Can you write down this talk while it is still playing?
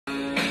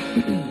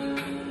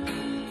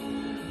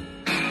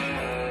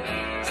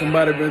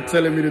Somebody been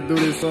telling me to do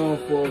this song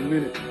for a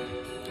minute.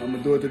 I'm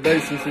gonna do it today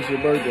since it's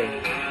your birthday.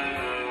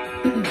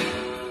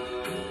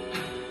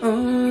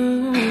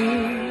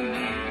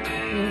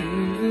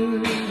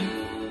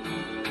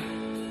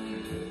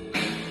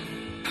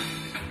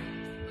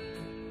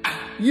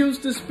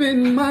 Used to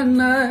spend my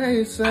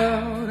nights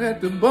out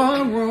at the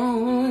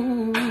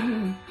barroom.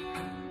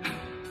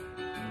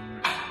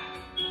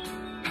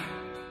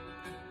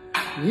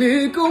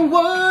 Liquor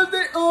was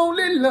the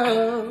only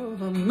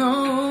love I've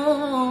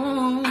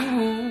known.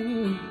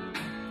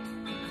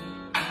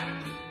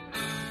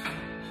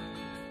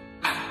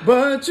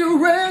 But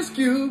you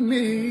rescued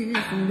me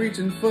from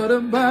reaching for the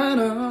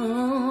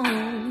bottom,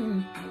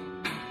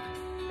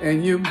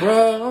 and you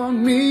brought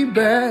me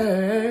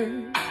back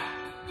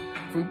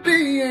from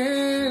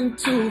being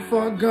too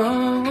far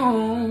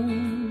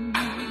gone.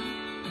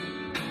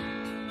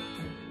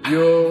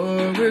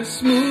 You're as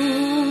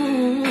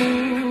smooth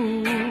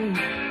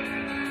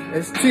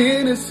as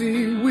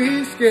Tennessee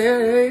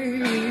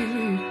whiskey.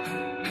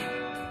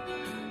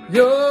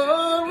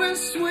 You're as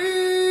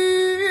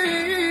sweet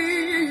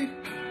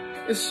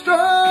as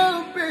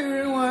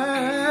strawberry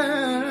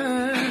wine.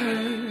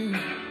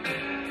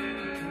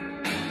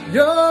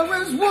 You're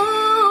as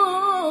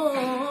warm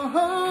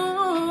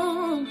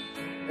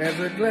as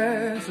a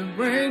glass of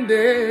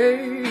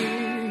brandy,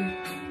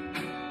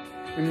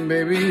 and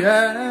baby,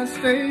 I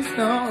stay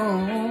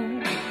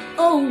strong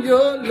on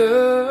your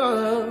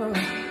love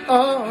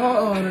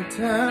all the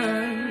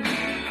time.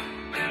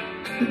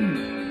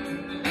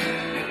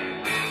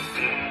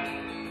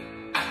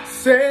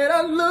 Said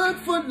I look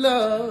for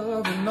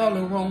love in all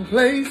the wrong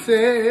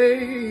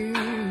places.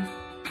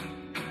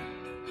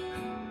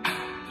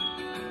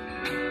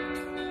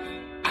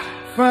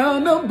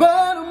 Found the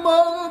bottom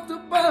of the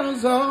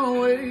bottle's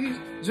always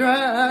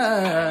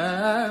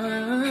dry.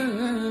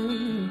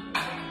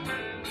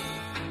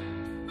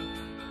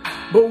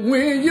 But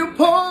when you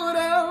poured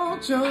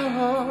out your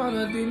heart,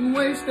 I didn't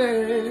waste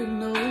it,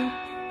 no.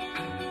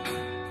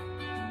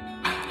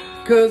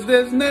 'Cause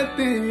there's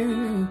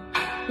nothing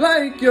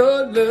like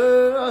your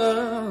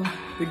love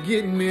to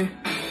get me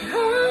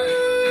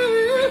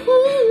high.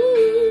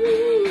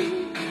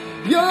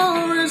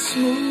 You're as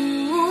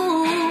smooth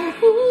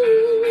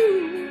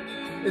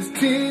as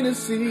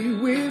Tennessee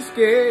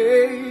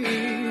whiskey.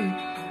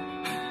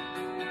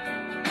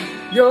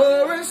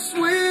 You're as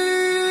sweet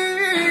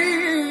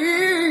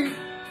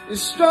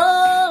as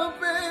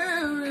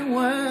strawberry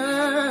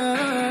wine.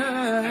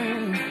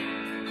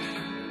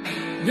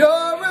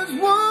 You're as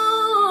warm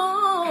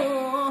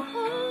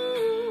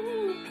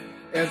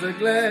as a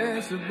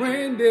glass of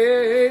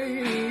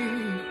brandy,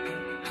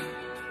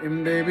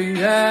 and baby,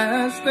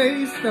 I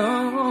stay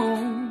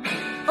strong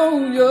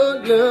on your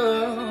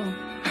love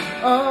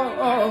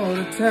all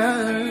the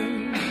time.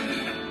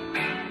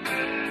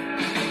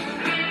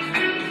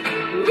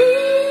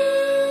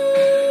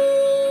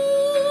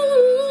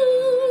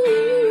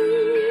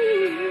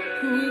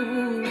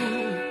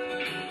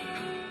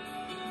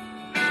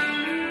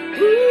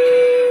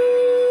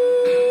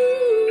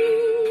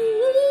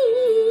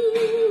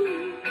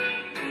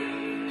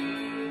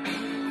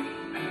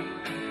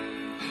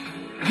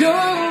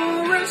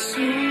 You're as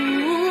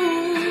smooth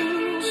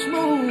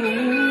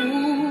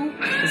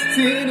as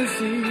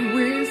Tennessee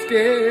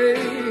whiskey.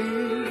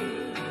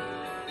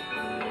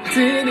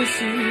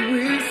 Tennessee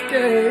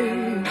whiskey.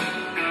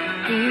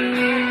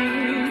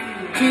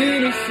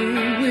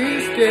 Tennessee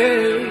whiskey.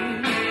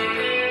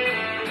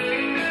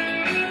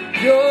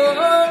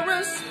 You're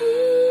as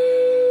smooth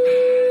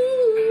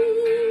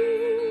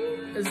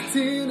as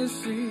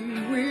Tennessee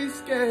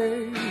whiskey.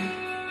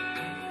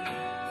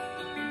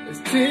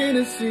 It's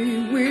Tennessee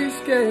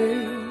whiskey,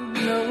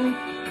 no.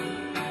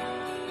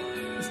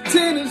 It's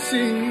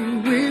Tennessee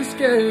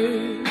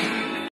whiskey.